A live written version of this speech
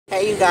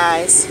Hey you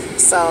guys,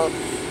 so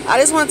I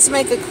just wanted to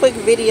make a quick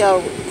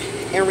video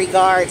in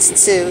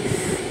regards to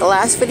the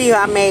last video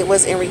I made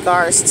was in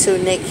regards to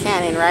Nick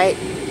Cannon, right?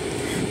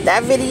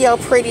 That video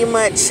pretty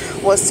much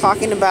was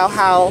talking about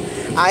how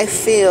I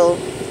feel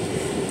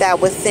that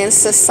within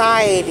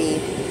society,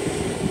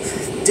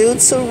 due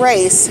to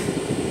race,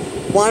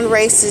 one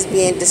race is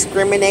being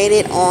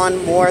discriminated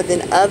on more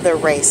than other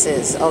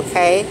races,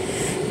 okay?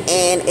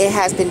 And it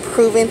has been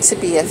proven to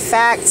be a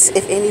fact.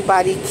 If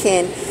anybody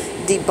can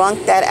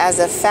debunk that as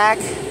a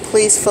fact,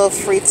 please feel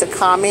free to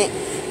comment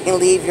and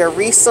leave your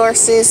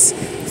resources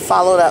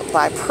followed up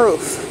by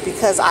proof,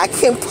 because I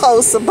can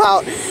post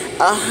about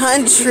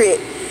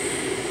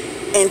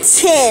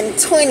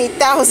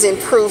 120,000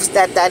 proofs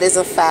that that is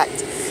a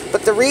fact.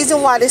 But the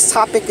reason why this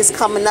topic is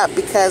coming up,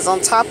 because on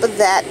top of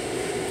that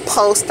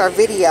post or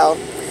video,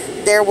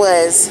 there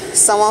was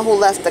someone who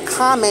left a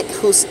comment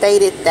who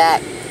stated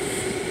that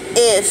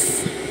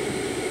if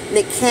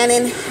Nick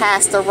Cannon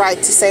has the right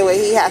to say what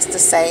he has to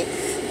say,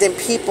 then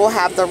people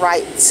have the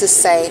right to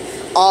say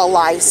all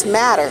lives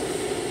matter.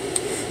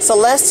 So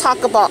let's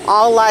talk about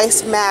all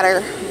lives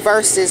matter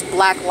versus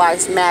Black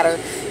Lives Matter,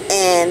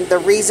 and the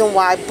reason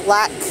why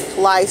Black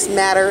Lives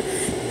Matter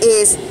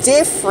is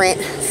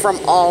different from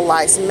all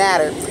lives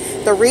matter.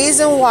 The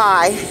reason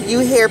why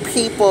you hear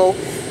people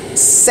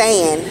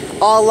saying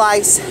all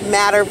lives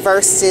matter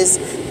versus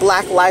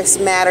Black Lives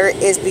Matter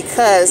is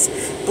because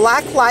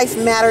Black Lives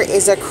Matter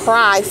is a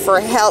cry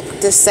for help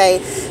to say,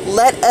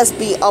 let us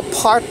be a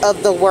part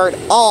of the word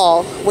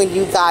all when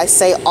you guys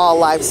say all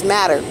lives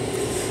matter.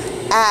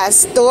 As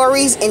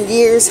stories and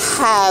years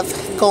have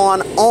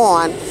gone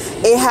on,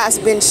 it has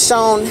been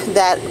shown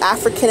that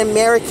African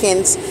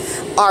Americans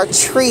are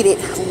treated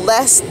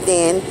less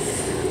than,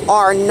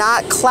 are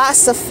not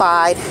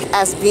classified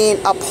as being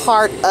a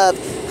part of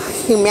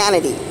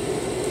humanity.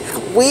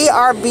 We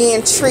are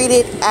being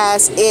treated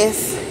as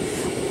if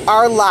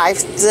our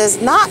life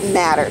does not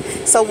matter.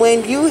 So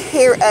when you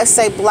hear us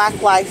say Black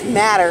Lives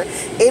Matter,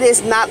 it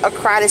is not a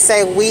cry to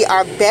say we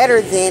are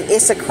better than,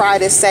 it's a cry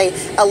to say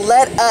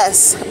let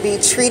us be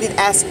treated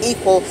as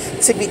equal,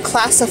 to be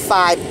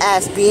classified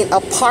as being a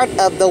part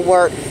of the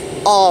word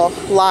all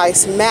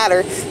lives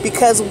matter,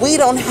 because we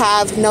don't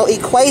have no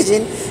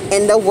equation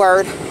in the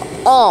word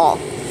all.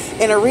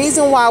 And the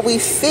reason why we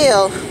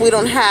feel we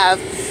don't have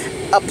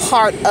a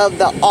part of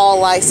the all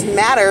lives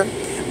matter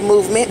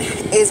movement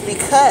is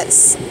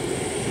because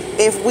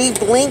if we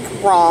blink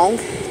wrong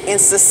in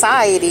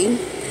society,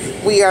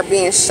 we are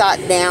being shot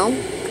down.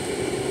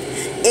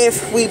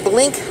 If we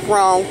blink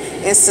wrong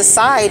in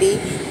society,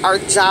 our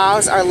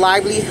jobs, our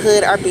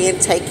livelihood are being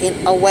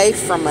taken away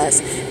from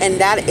us, and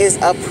that is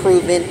a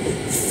proven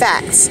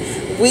fact.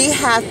 We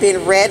have been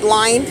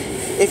redlined.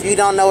 If you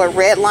don't know what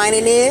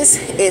redlining is,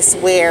 it's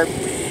where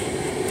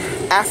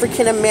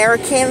African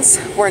Americans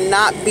were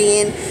not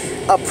being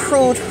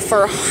approved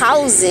for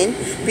housing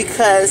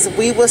because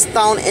we was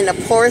thrown in the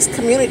poorest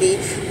community,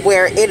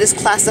 where it is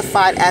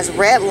classified as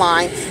red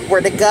line,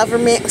 where the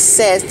government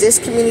says this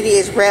community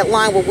is red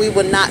line, where we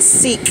will not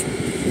seek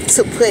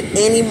to put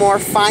any more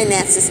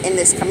finances in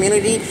this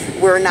community.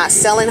 We're not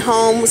selling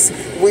homes,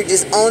 we're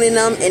just owning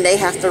them, and they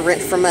have to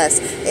rent from us.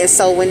 And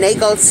so when they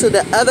go to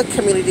the other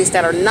communities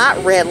that are not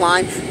red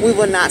line, we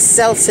will not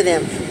sell to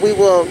them. We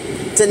will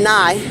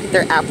deny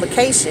their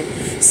application.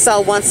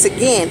 So once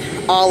again,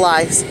 all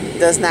lives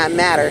does not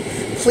matter.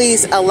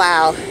 Please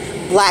allow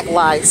Black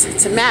lives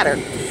to matter.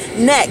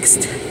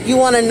 Next, you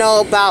want to know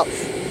about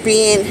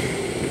being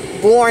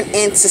born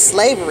into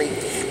slavery.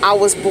 I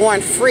was born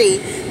free,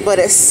 but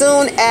as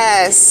soon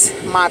as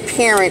my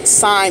parents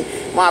signed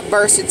my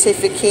birth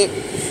certificate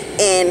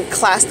and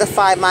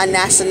classified my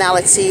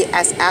nationality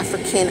as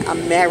African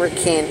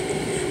American,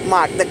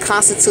 the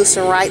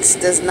Constitution rights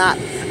does not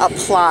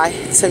apply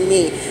to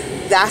me.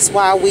 That's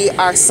why we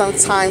are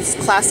sometimes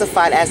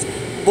classified as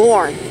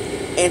born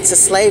into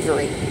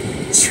slavery.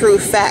 True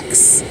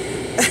facts.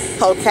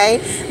 Okay,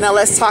 now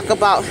let's talk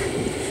about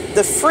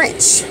the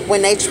French.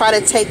 When they try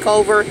to take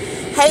over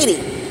Haiti,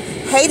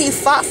 Haiti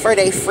fought for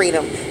their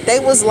freedom. They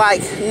was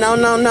like, no,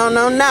 no, no,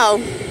 no,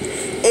 no.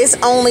 It's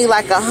only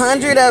like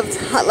 100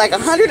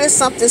 and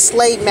something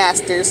slave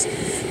masters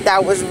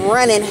that was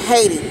running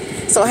Haiti.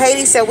 So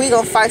Haiti said, we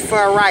gonna fight for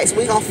our rights.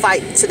 We gonna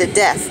fight to the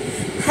death.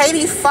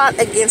 Haiti fought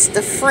against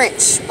the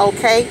French,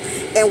 okay,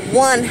 and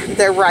won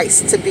their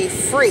rights to be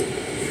free.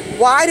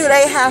 Why do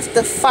they have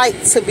to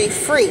fight to be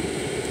free?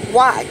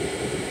 Why?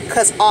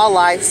 Because all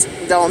lives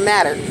don't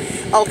matter.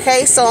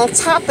 Okay, so on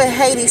top of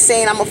Haiti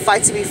saying, I'm going to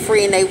fight to be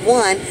free, and they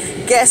won,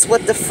 guess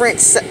what the French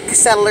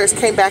settlers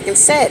came back and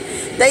said?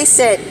 They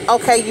said,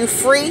 okay, you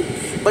free,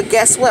 but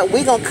guess what?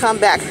 We're going to come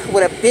back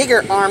with a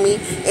bigger army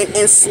and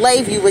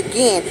enslave you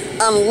again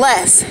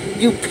unless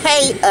you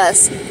pay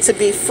us to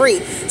be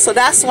free. So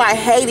that's why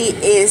Haiti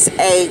is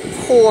a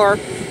poor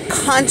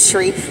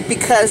country,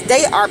 because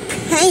they are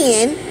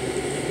paying.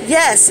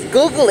 Yes,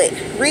 Google it,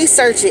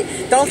 research it.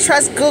 Don't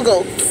trust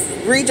Google.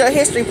 Read your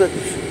history book.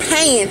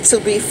 Paying to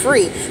be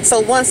free.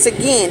 So once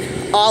again,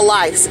 all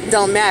lives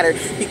don't matter,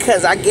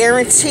 because I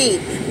guarantee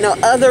no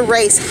other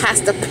race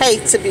has to pay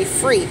to be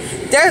free.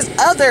 There's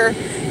other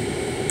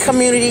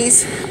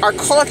communities or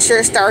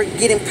cultures that are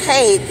getting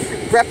paid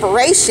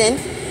reparation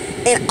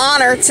in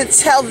honor to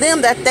tell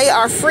them that they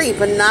are free,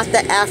 but not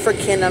the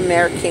African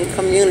American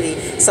community.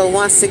 So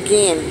once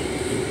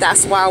again,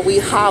 that's why we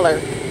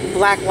holler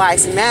Black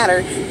Lives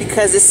Matter,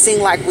 because it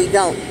seems like we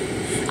don't.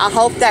 I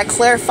hope that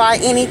clarify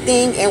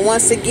anything. And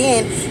once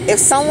again, if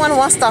someone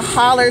wants to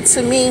holler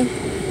to me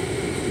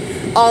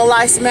all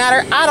lives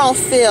matter, I don't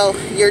feel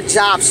your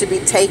job should be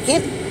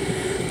taken.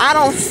 I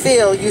don't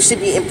feel you should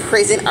be in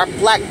prison or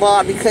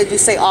blackballed because you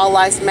say all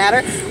lives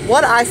matter.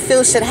 What I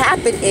feel should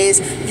happen is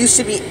you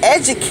should be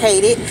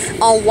educated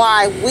on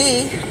why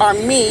we, or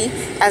me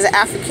as an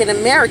African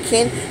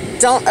American,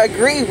 don't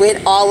agree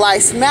with all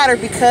lives matter,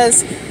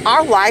 because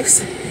our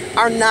lives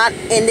are not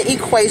in the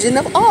equation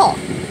of all.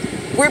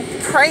 We're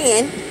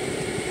praying,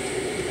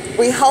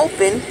 we're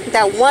hoping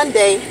that one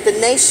day the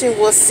nation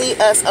will see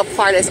us a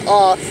part as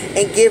all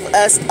and give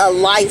us a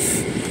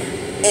life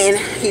in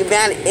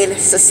humanity, in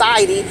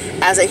society,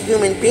 as a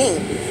human being.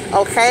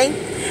 Okay?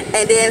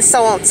 And then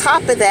so on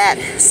top of that,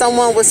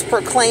 someone was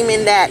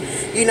proclaiming that,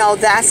 you know,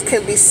 that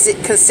can be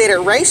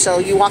considered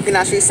racial. You walking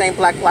down the street saying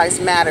Black Lives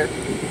Matter.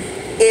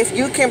 If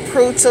you can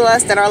prove to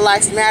us that our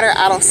lives matter,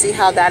 I don't see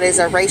how that is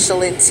a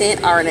racial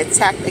intent or an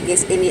attack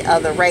against any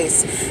other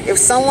race. If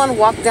someone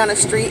walked down the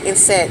street and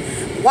said,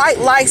 white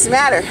lives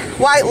matter,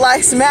 white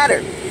lives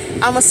matter,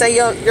 I'm going to say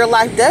your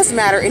life does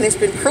matter, and it's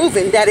been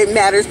proven that it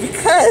matters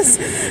because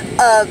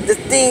of the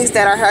things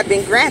that have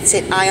been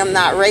granted. I am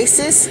not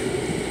racist.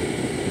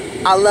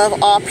 I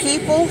love all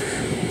people,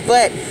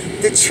 but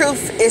the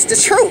truth is the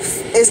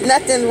truth. There's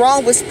nothing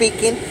wrong with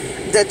speaking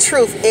the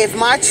truth. If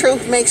my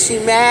truth makes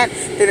you mad,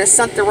 then there's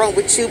something wrong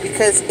with you,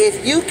 because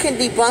if you can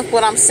debunk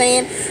what I'm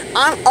saying,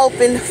 I'm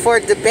open for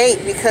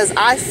debate, because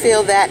I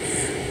feel that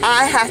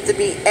I have to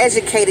be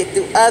educated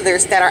through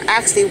others that are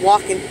actually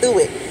walking through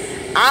it.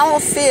 I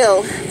don't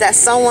feel that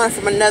someone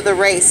from another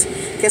race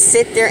can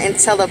sit there and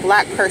tell a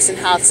black person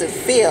how to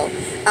feel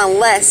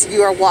unless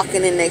you are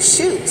walking in their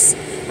shoes,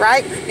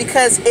 right?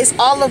 Because it's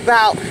all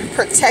about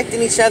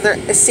protecting each other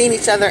and seeing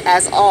each other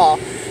as all.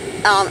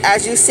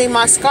 As you see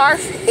my scarf,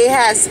 it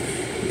has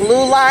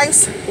blue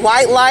lives,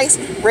 white lives,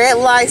 red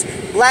lives,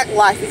 black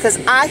life,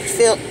 because I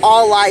feel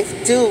all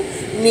life do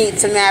need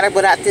to matter,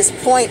 but at this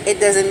point it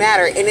doesn't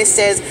matter, and it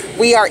says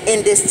we are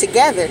in this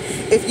together.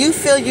 If you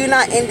feel you're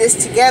not in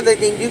this together,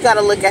 then you got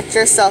to look at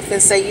yourself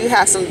and say you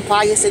have some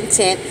bias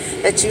intent,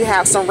 that you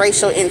have some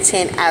racial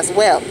intent as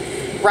well,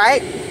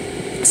 right?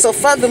 So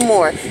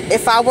furthermore,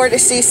 if I were to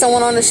see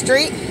someone on the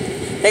street,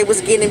 they was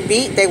getting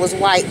beat, they was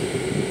white,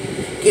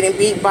 getting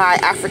beat by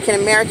African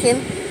American,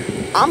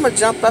 I'm gonna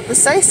jump up and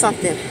say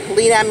something.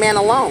 Leave that man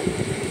alone.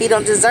 He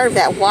don't deserve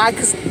that. Why?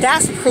 Because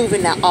that's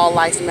proving that all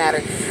lives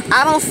matter.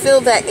 I don't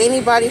feel that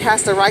anybody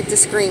has the right to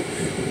scream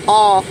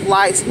all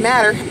lives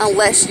matter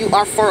unless you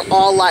are for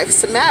all lives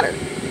to matter.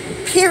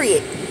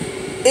 Period.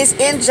 It's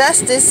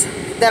injustice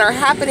that are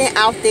happening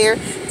out there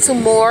to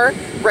more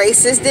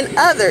races than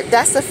other.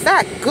 That's a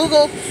fact.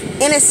 Google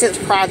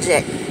Innocence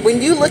Project. When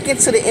you look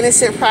into the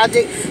Innocence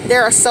Project,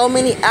 there are so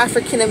many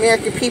African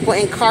American people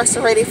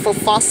incarcerated for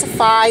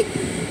falsified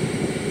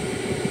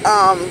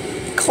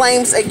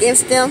claims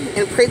against them,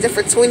 in prison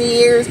for 20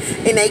 years,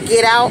 and they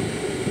get out,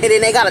 and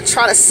then they got to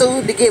try to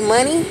sue to get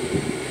money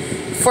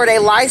for their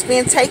lives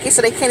being taken,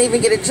 so they can't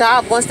even get a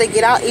job once they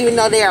get out, even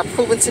though they are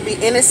proven to be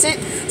innocent.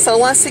 So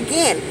once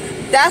again,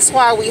 that's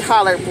why we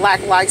holler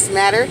Black Lives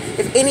Matter.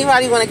 If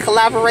anybody want to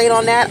collaborate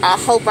on that, I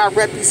hope I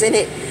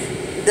represented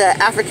the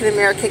African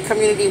American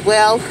community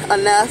well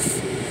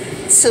enough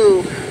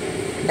to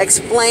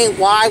explain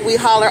why we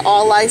holler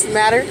all lives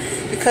matter,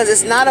 because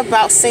it's not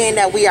about saying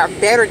that we are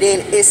better than,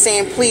 it's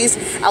saying please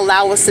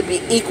allow us to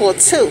be equal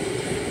to.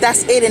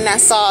 That's it, and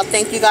that's all.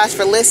 Thank you guys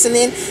for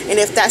listening. And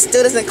if that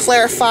still doesn't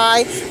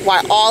clarify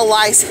why all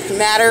lives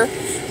matter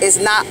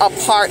is not a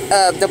part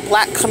of the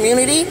black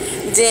community,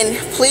 then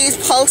please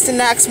post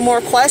and ask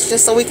more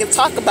questions so we can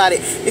talk about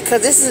it,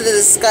 because this is a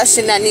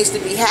discussion that needs to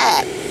be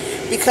had,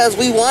 because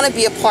we want to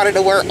be a part of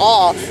the word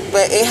all,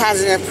 but it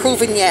hasn't been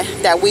proven yet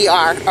that we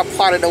are a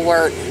part of the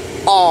word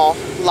all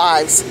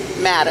lives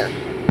matter.